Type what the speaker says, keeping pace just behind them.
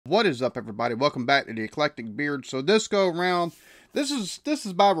What is up, everybody? Welcome back to the Eclectic Beard. So this go around, this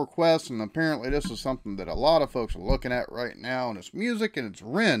is by request, and apparently this is something that a lot of folks are looking at right now, and it's music, and it's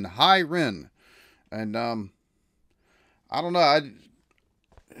Ren Hi Ren. And I don't know,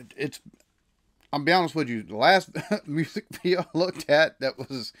 I'll be honest with you, the last music video I looked at that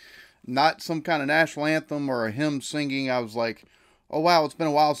was not some kind of national anthem or a hymn singing, I was like, oh wow, it's been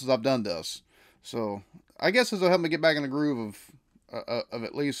a while since I've done this. So I guess this will help me get back in the groove of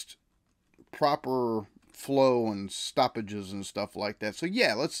at least proper flow and stoppages and stuff like that. So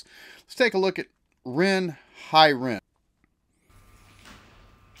yeah, let's take a look at Ren Hi Ren.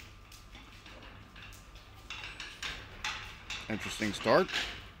 Interesting start.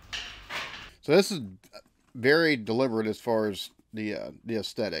 So this is very deliberate as far as the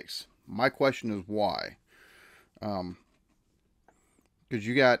aesthetics. My question is why? Because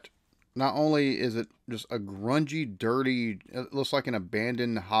you got, not only is it just a grungy, dirty, it looks like an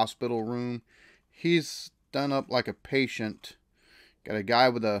abandoned hospital room. He's done up like a patient. Got a guy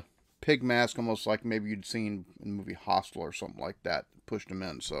with a pig mask, almost like maybe you'd seen in the movie Hostel or something like that. Pushed him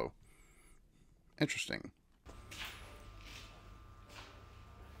in, so interesting.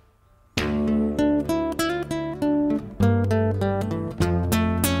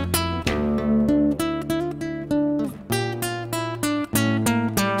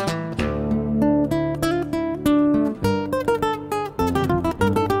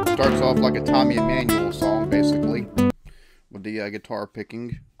 Starts off like a Tommy Emmanuel song, basically, with the guitar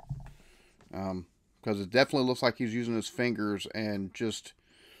picking, because it definitely looks like he's using his fingers, and just,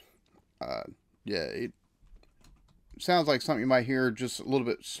 yeah, it sounds like something you might hear, just a little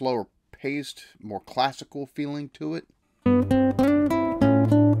bit slower paced, more classical feeling to it.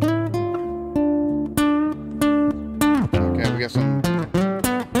 Okay, we got some,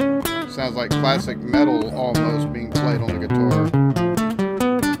 sounds like classic metal almost being played on the guitar.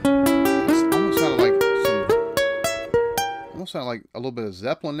 Sounded like a little bit of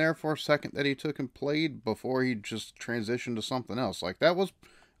Zeppelin there for a second that he took and played before he just transitioned to something else. Like that was,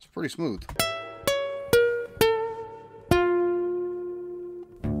 it's pretty smooth.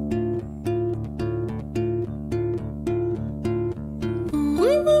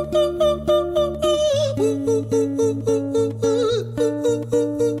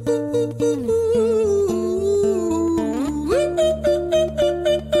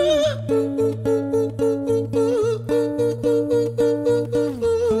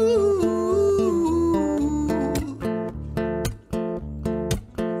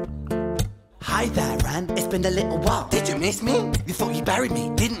 Hi there, Ren. It's been a little while. Did you miss me? You thought you buried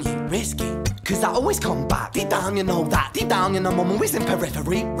me, didn't you? Risky. Cause I always come back. Deep down you know that. Deep down you know I'm always in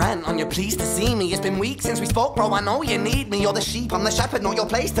periphery. Ren, aren't you pleased to see me? It's been weeks since we spoke, bro. I know you need me. You're the sheep, I'm the shepherd. Not your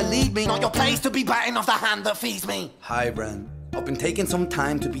place to lead me. Not your place to be biting off the hand that feeds me. Hi, Ren. I've been taking some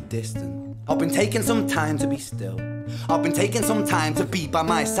time to be distant. I've been taking some time to be still. I've been taking some time to be by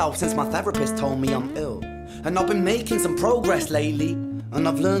myself since my therapist told me I'm ill. And I've been making some progress lately. And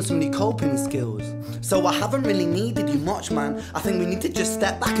I've learned some new coping skills. So I haven't really needed you much, man. I think we need to just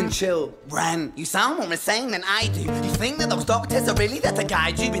step back and chill. Ren, you sound more insane than I do. You think that those doctors are really there to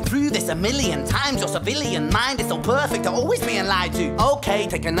guide you? Been through this a million times. Your civilian mind is so perfect at always being lied to. Okay,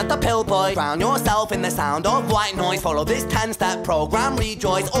 take another pill, boy. Drown yourself in the sound of white noise. Follow this 10-step program,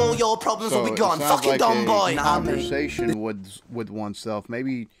 rejoice. All your problems will be gone. Fucking like dumb, boy. Conversation with oneself.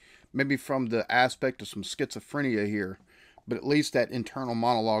 Maybe from the aspect of some schizophrenia here. But at least that internal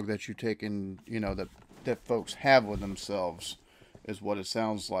monologue that you take in, you know, that folks have with themselves is what it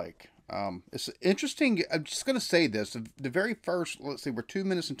sounds like. It's interesting. I'm just going to say this. The very first, let's see, we're 2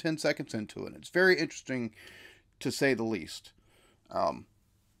 minutes and 10 seconds into it. It's very interesting to say the least.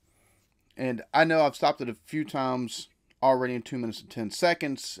 And I know I've stopped it a few times already in 2 minutes and 10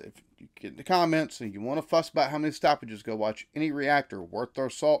 seconds. If you get in the comments and you want to fuss about how many stoppages, go watch any reactor worth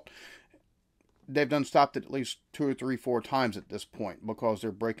their salt. They've done stopped it at least 2 or 3, 4 times at this point because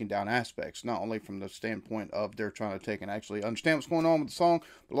they're breaking down aspects, not only from the standpoint of they're trying to take and actually understand what's going on with the song,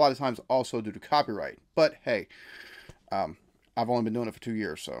 but a lot of times also due to copyright. But hey, I've only been doing it for 2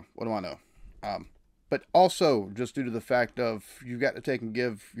 years, so what do I know? But also just due to the fact of you've got to take and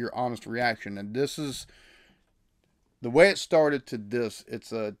give your honest reaction, and this is the way it started to this.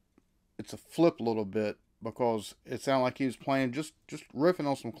 It's a flip a little bit. Because it sounded like he was playing just riffing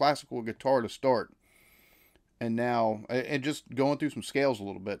on some classical guitar to start, and now and just going through some scales a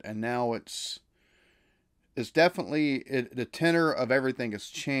little bit, and now it's definitely the tenor of everything has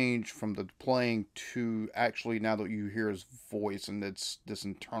changed from the playing to actually now that you hear his voice and it's this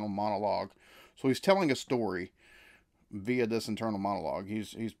internal monologue. So he's telling a story via this internal monologue.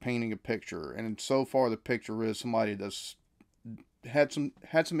 He's painting a picture, and so far the picture is somebody that's had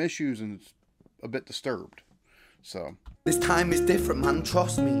some issues and is a bit disturbed. So this time is different, man,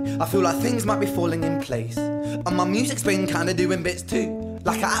 trust me. I feel like things might be falling in place, and my music's been kinda doing bits too.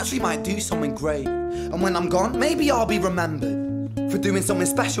 Like I actually might do something great, and when I'm gone, maybe I'll be remembered for doing something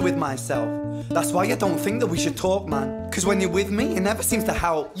special with myself. That's why I don't think that we should talk, man, cause when you're with me, it never seems to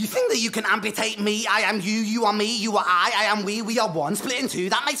help. You think that you can amputate me? I am you, you are me, you are I am we are one, split in two,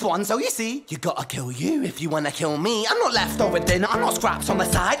 that makes one, so you see. You gotta kill you if you wanna kill me. I'm not leftover dinner, I'm not scraps on the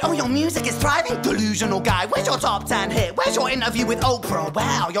side. Oh, your music is thriving, delusional guy. Where's your top 10 hit? Where's your interview with Oprah? Where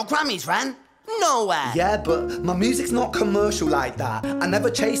are your Grammys, Ren? Nowhere. Yeah, but my music's not commercial like that. I never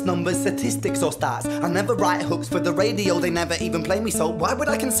chase numbers, statistics or stats. I never write hooks for the radio, they never even play me, so why would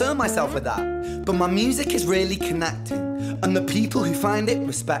I concern myself with that? But my music is really connecting, and the people who find it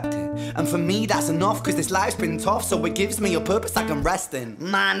respect it. And for me that's enough, cause this life's been tough, so it gives me a purpose I can rest in.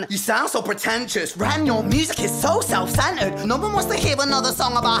 Man, you sound so pretentious. Ren, your music is so self-centered. No one wants to hear another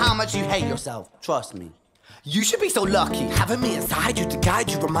song about how much you hate yourself. Trust me. You should be so lucky, having me inside you to guide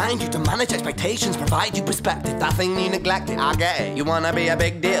you, remind you to manage expectations, provide you perspective. That thing you neglected, I get it. You wanna be a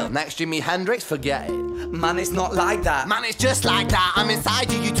big deal, next Jimi Hendrix, forget it. Man, it's not like that. Man, it's just like that. I'm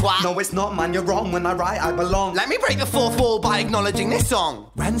inside you, you twat. No, it's not, man, you're wrong. When I write, I belong. Let me break the fourth wall by acknowledging this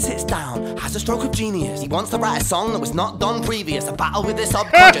song. Ren sits down, has a stroke of genius. He wants to write a song that was not done previous. A battle with his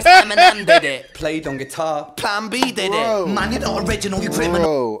subconscious. Eminem did it. Played on guitar. Plan B did it. Man, you're not original, you criminal.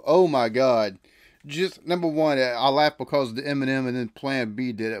 Bro, oh my God. Just number one, I laugh because the Eminem and then Plan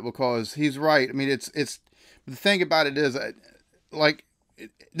B did it, because he's right. I mean, it's the thing about it is, like,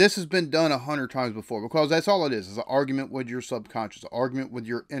 this has been done 100 times before, because that's all it is an argument with your subconscious, an argument with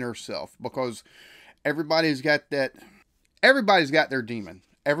your inner self, because everybody's got their demon.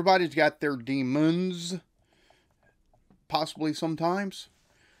 Everybody's got their demons, possibly sometimes,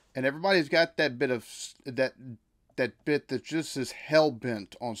 and everybody's got that bit of that bit that just is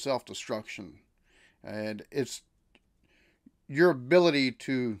hell-bent on self-destruction. And it's your ability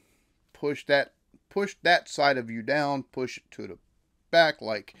to push that side of you down, push it to the back,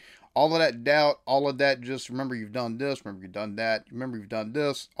 like all of that doubt, all of that, just remember you've done this, remember you've done that, remember you've done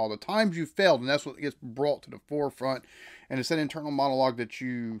this, all the times you failed, and that's what gets brought to the forefront. And it's that internal monologue that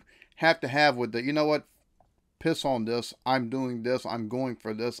you have to have with the, you know what, piss on this, I'm doing this, I'm going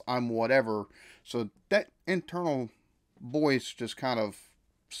for this, I'm whatever. So that internal voice just kind of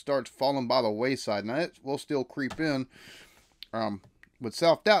starts falling by the wayside. Now it will still creep in with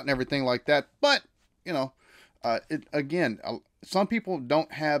self-doubt and everything like that, but you know, some people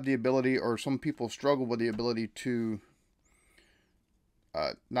don't have the ability, or some people struggle with the ability to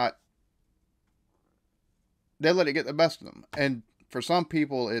they let it get the best of them. And for some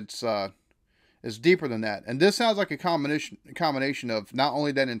people it's deeper than that, and this sounds like a combination of not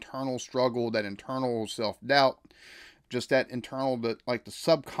only that internal struggle, that internal self-doubt, just that internal, like the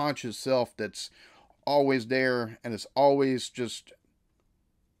subconscious self that's always there, and it's always just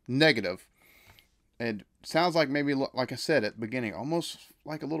negative. And sounds like maybe, like I said at the beginning, almost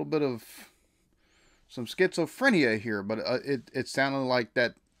like a little bit of some schizophrenia here, but it sounded like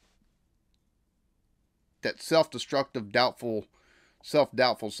that self-destructive,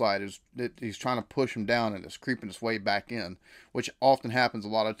 self-doubtful side is that he's trying to push him down, and it's creeping its way back in, which often happens a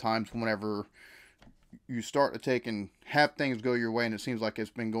lot of times whenever you start to take and have things go your way, and it seems like it's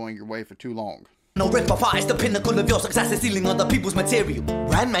been going your way for too long. No rip off is the pinnacle of your success is stealing other people's material.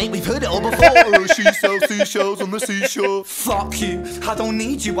 Ren, mate, we've heard it all before. She sells seashells on the seashore. Fuck you, I don't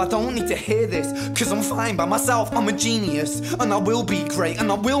need you, I don't need to hear this, cause I'm fine by myself, I'm a genius. And I will be great,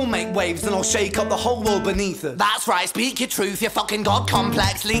 and I will make waves, and I'll shake up the whole world beneath us. That's right, speak your truth, your fucking god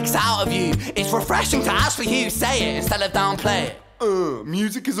complex leaks out of you. It's refreshing to actually hear you say it instead of downplay it.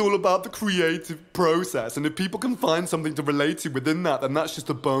 Music is all about the creative process, and if people can find something to relate to within that, then that's just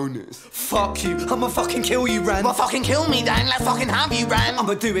a bonus. Fuck you, I'ma fucking kill you, Ren. Well, fucking kill me then, let's fucking have you, Ren.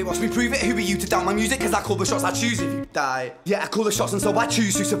 I'ma do it, watch me prove it. Who are you to doubt my music? Cause I call the shots, I choose if you die. Yeah, I call the shots, and so I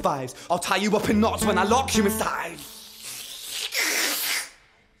choose who survives. I'll tie you up in knots when I lock you inside.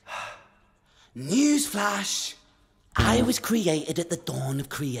 Newsflash, I was created at the dawn of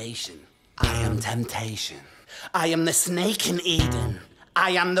creation. I am temptation. I am the snake in Eden.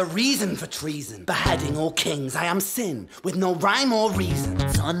 I am the reason for treason, beheading all kings. I am sin, with no rhyme or reason.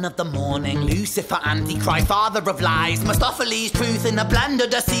 Son of the morning, Lucifer, Antichrist, father of lies. Mustopheles, truth in a blender,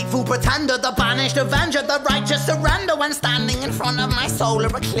 deceitful pretender, the banished avenger, the righteous surrender. When standing in front of my solar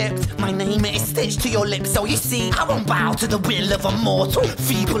eclipse, my name is stitched to your lips. So you see, I won't bow to the will of a mortal,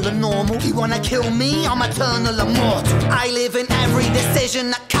 feeble and normal. You wanna kill me? I'm eternal immortal. I live in every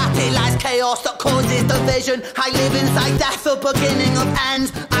decision that catalyzes chaos, that causes division. I live inside death, the beginning of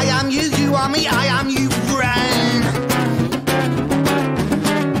end. I am you, you are me, I am you, Ren.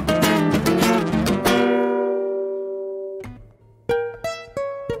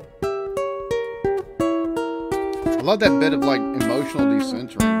 I love that bit of like emotional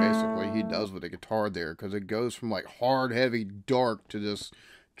decentering basically he does with the guitar there, because it goes from like hard, heavy, dark to this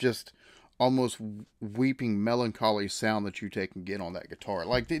just almost weeping, melancholy sound that you take and get on that guitar.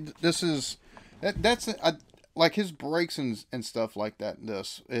 Like this is that's like his breaks and stuff like that. In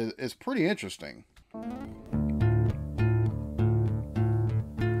this is pretty interesting.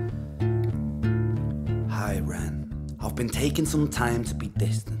 Hi, Ren. I've been taking some time to be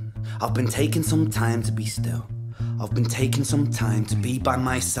distant. I've been taking some time to be still. I've been taking some time to be by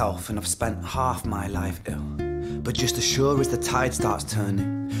myself, and I've spent half my life ill. But just as sure as the tide starts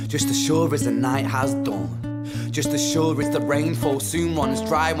turning, just as sure as the night has dawned, just as sure as the rainfall soon runs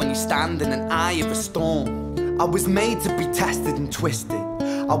dry when you stand in an eye of a storm. I was made to be tested and twisted.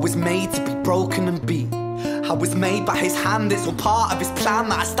 I was made to be broken and beat. I was made by his hand, it's all part of his plan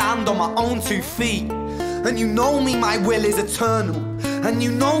that I stand on my own 2 feet. And you know me, my will is eternal. And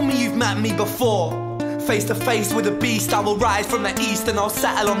you know me, you've met me before. Face to face with a beast, I will rise from the east and I'll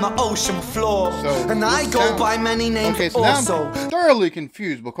settle on the ocean floor. And I go by many names also. Now I'm thoroughly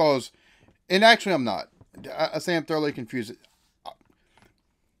confused because, and actually I'm not. I say I'm thoroughly confused.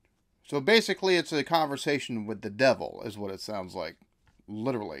 So basically it's a conversation with the devil is what it sounds like.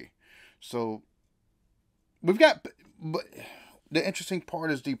 Literally. So we've got, but the interesting part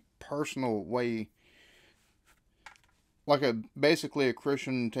is the personal way, like basically a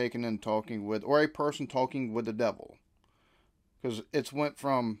Christian taking and talking with, or a person talking with the devil. Because it's went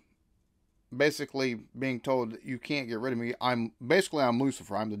from basically being told that you can't get rid of me. I'm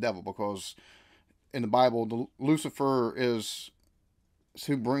Lucifer. I'm the devil, because in the Bible, Lucifer is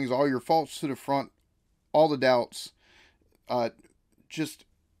who brings all your faults to the front, all the doubts.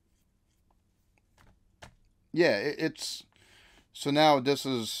 It's so now this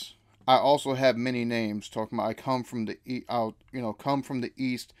is. I also have many names talking about I come from the come from the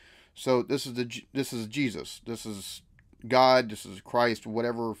east. So this is Jesus. This is God. This is Christ.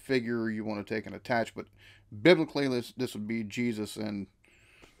 Whatever figure you want to take and attach, but biblically this would be Jesus. And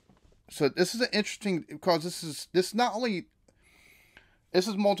so this is an interesting, because this is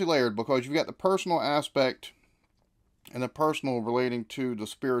multi-layered, because you've got the personal aspect and the personal relating to the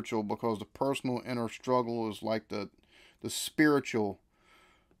spiritual, because the personal inner struggle is like the spiritual.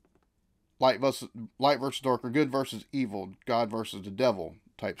 Light versus dark, or good versus evil, God versus the devil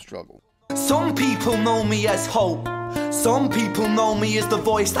type struggle. Some people know me as hope. Some people know me as the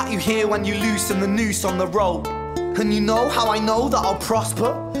voice that you hear when you loosen the noose on the rope. And you know how I know that I'll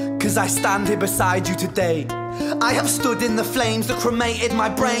prosper? 'Cause I stand here beside you today. I have stood in the flames that cremated my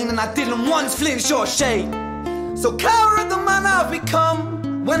brain, and I didn't once flinch or shake. So cower at the man I've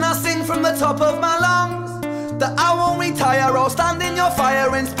become when I sing from the top of my lungs. That I won't retire, I'll stand in your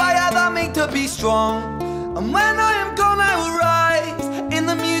fire, inspire that me to be strong. And when I am gone, I will rise in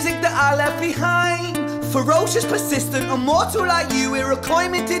the music that I left behind. Ferocious, persistent, immortal like you, we're a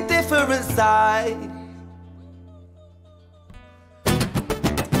climbing to different sides.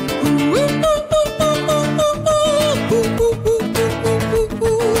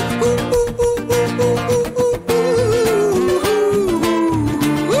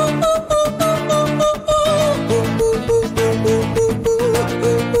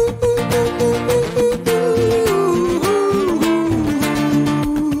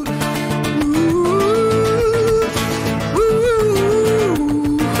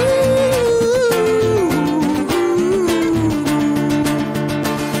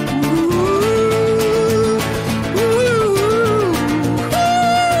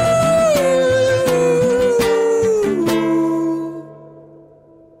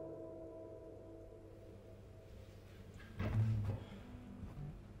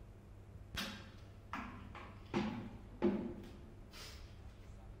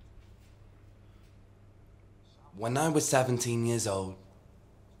 When I was 17 years old,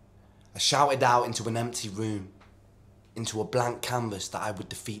 I shouted out into an empty room, into a blank canvas, that I would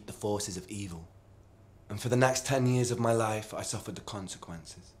defeat the forces of evil. And for the next 10 years of my life, I suffered the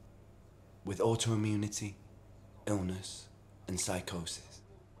consequences, with autoimmunity, illness, and psychosis.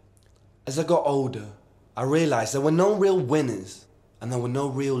 As I got older, I realized there were no real winners and there were no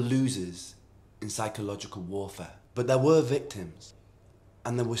real losers in psychological warfare, but there were victims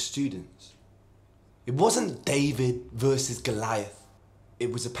and there were students. It wasn't David versus Goliath.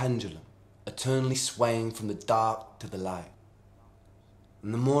 It was a pendulum, eternally swaying from the dark to the light.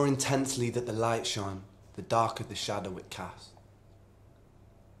 And the more intensely that the light shone, the darker the shadow it cast.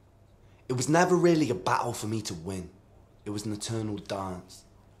 It was never really a battle for me to win. It was an eternal dance.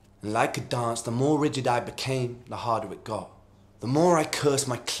 And like a dance, the more rigid I became, the harder it got. The more I cursed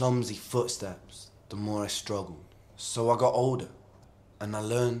my clumsy footsteps, the more I struggled. So I got older, and I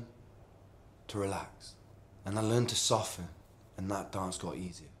learned to relax. and I learned to soften, and that dance got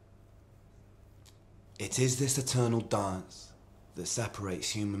easier. It is this eternal dance that separates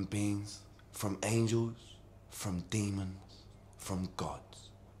human beings from angels, from demons, from gods.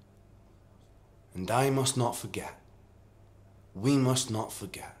 And I must not forget, we must not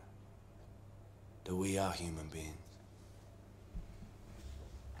forget, that we are human beings.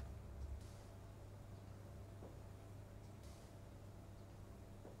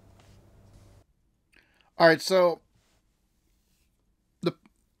 All right, so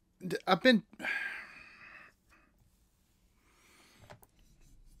I've been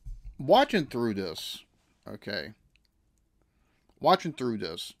watching through this, okay? Watching through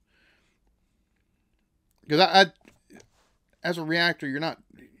this. Because I, as a reactor,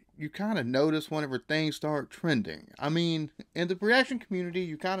 you kind of notice whenever things start trending. I mean, in the reaction community,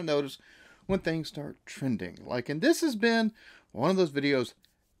 you kind of notice when things start trending. Like, and this has been one of those videos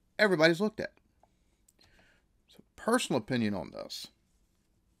everybody's looked at. So, personal opinion on this.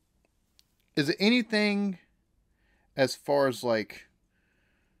 Is it anything as far as like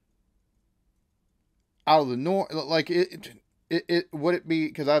out of the norm? Like it would it be,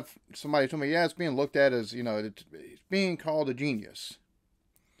 because somebody told me, yeah, it's being looked at as, it's being called a genius.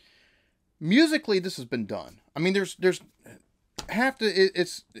 Musically, this has been done. I mean, I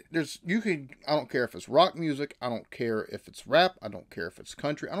don't care if it's rock music, I don't care if it's rap, I don't care if it's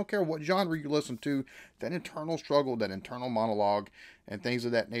country, I don't care what genre you listen to, that internal struggle, that internal monologue, and things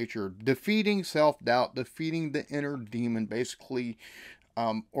of that nature, defeating self-doubt, defeating the inner demon, basically,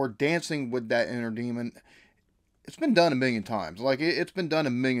 or dancing with that inner demon. It's been done a million times. Like, it's been done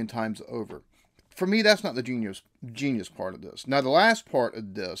a million times over. For me, that's not the genius part of this. Now, the last part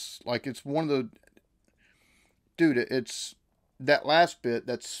of this, like, it's one of the... Dude, it's... That last bit,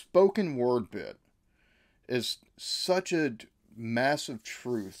 that spoken word bit, is such a massive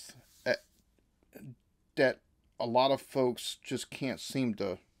truth that a lot of folks just can't seem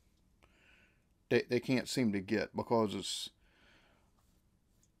to... They can't seem to get, because it's...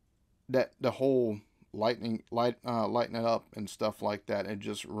 That the whole... lighten it up and stuff like that, and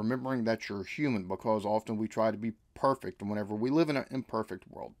just remembering that you're human, because often we try to be perfect, and whenever we live in an imperfect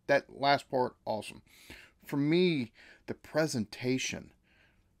world. That last part, awesome. For me, the presentation,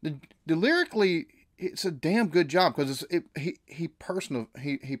 the lyrically, it's a damn good job, because he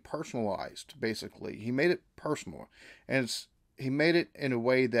personalized, basically. He made it personal, and he made it in a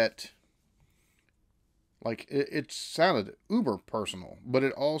way that, like, it sounded uber personal, but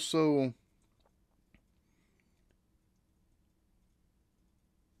it also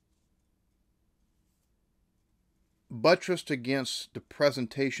buttressed against the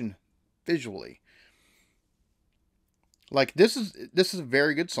presentation visually. Like, this is a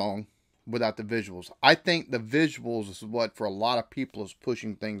very good song without the visuals. I think the visuals is what, for a lot of people, is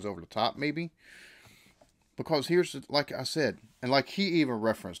pushing things over the top, maybe. Because here's, like I said, and like he even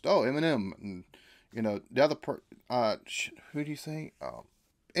referenced, Eminem, and, the other who do you say?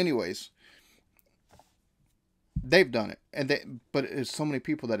 Anyways, they've done it, but it's so many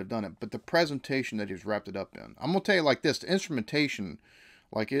people that have done it. But the presentation that he's wrapped it up in, I'm gonna tell you like this: the instrumentation,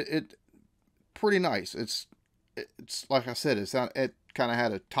 like it pretty nice. It's like I said, it kind of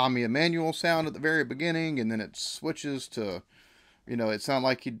had a Tommy Emmanuel sound at the very beginning, and then it switches to, it sounded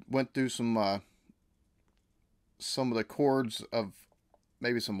like he went through some of the chords of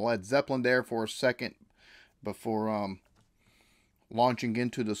maybe some Led Zeppelin there for a second before launching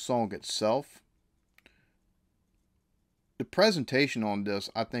into the song itself. The presentation on this,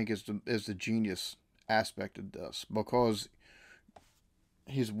 I think, is the genius aspect of this, because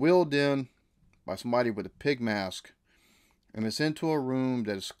he's wheeled in by somebody with a pig mask, and it's into a room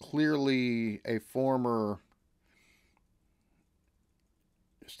that is clearly a former...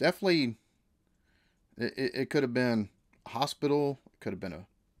 It's definitely... It could have been a hospital, it could have been a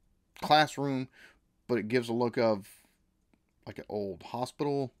classroom, but it gives a look of like an old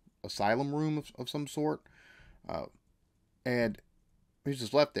hospital, asylum room of some sort. And he's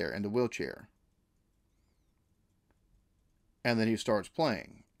just left there in the wheelchair. And then he starts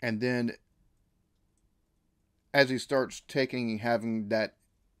playing. And then as he starts having that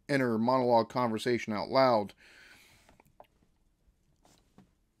inner monologue conversation out loud,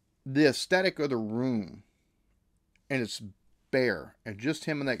 the aesthetic of the room, and it's bare, and just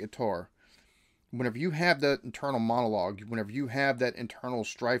him and that guitar, whenever you have that internal monologue, whenever you have that internal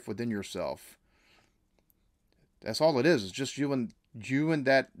strife within yourself, that's all it is. It's just you and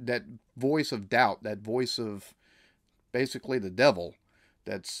that voice of doubt, that voice of basically the devil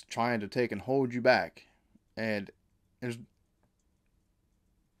that's trying to take and hold you back. And there's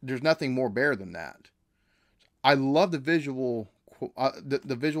nothing more bare than that. I love the visual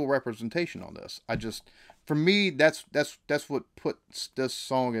the visual representation on this. for me, that's what puts this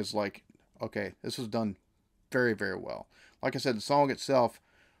song as like, okay, this was done very, very well. Like I said, the song itself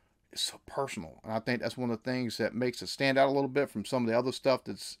is so personal, and I think that's one of the things that makes it stand out a little bit from some of the other stuff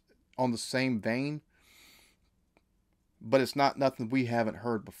that's on the same vein. But it's not nothing we haven't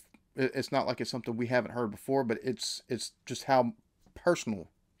heard before. It's not like it's something we haven't heard before, but it's just how personal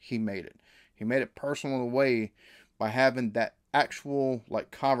he made it. He made it personal in a way by having that actual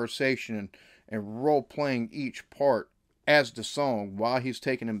like conversation and role playing each part as the song while he's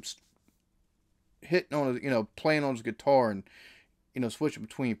taking him hitting on his, playing on his guitar and switching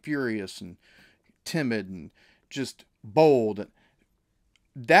between furious and timid and just bold. And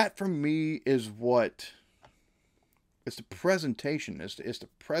that for me is what it's the presentation. It's the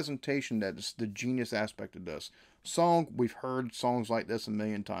presentation that is the genius aspect of this song. We've heard songs like this a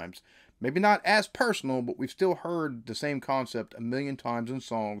million times. Maybe not as personal, but we've still heard the same concept a million times in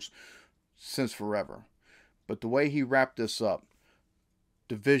songs since forever. But the way he wrapped this up,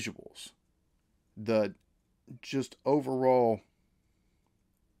 the visuals, the just overall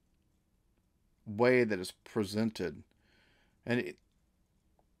way that it's presented, and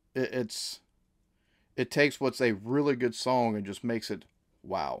it takes what's a really good song and just makes it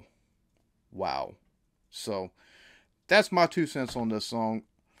wow. So that's my 2 cents on this song.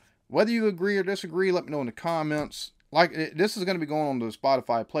 Whether you agree or disagree, let me know in the comments. This is going to be going on the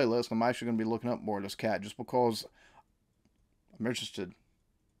Spotify playlist. I'm actually going to be looking up more of this cat just because I'm interested.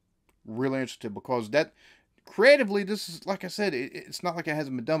 Really interested, because that creatively, this is, like I said, it's not like it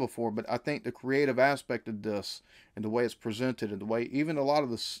hasn't been done before, but I think the creative aspect of this and the way it's presented and the way even a lot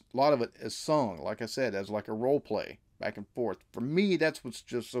of it is sung, like I said, as like a role play back and forth. For me, that's what's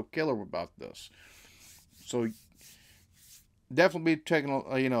just so killer about this. So definitely be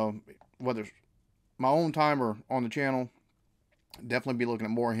checking, whether it's my own time or on the channel, definitely be looking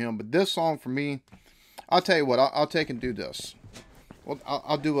at more of him. But this song for me, I'll tell you what, I'll take and do this. Well,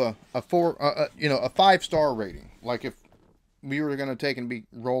 I'll do a 5-star rating. Like if we were going to take and be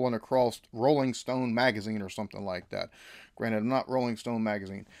rolling across Rolling Stone magazine or something like that. Granted, I'm not Rolling Stone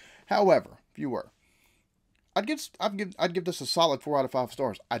magazine. However, if you were, I'd give this a solid 4 out of 5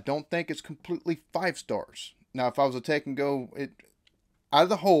 stars. I don't think it's completely 5 stars. Now, if I was to take and go out of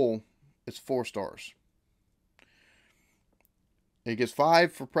the whole, it's 4 stars. It gets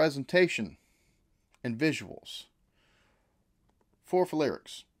 5 for presentation and visuals. 4 for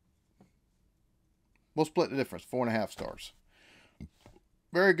lyrics. We'll split the difference. 4.5 stars.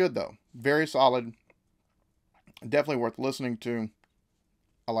 Very good though. Very solid. Definitely worth listening to.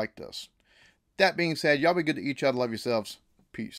 I like this. That being said, y'all be good to each other. Love yourselves.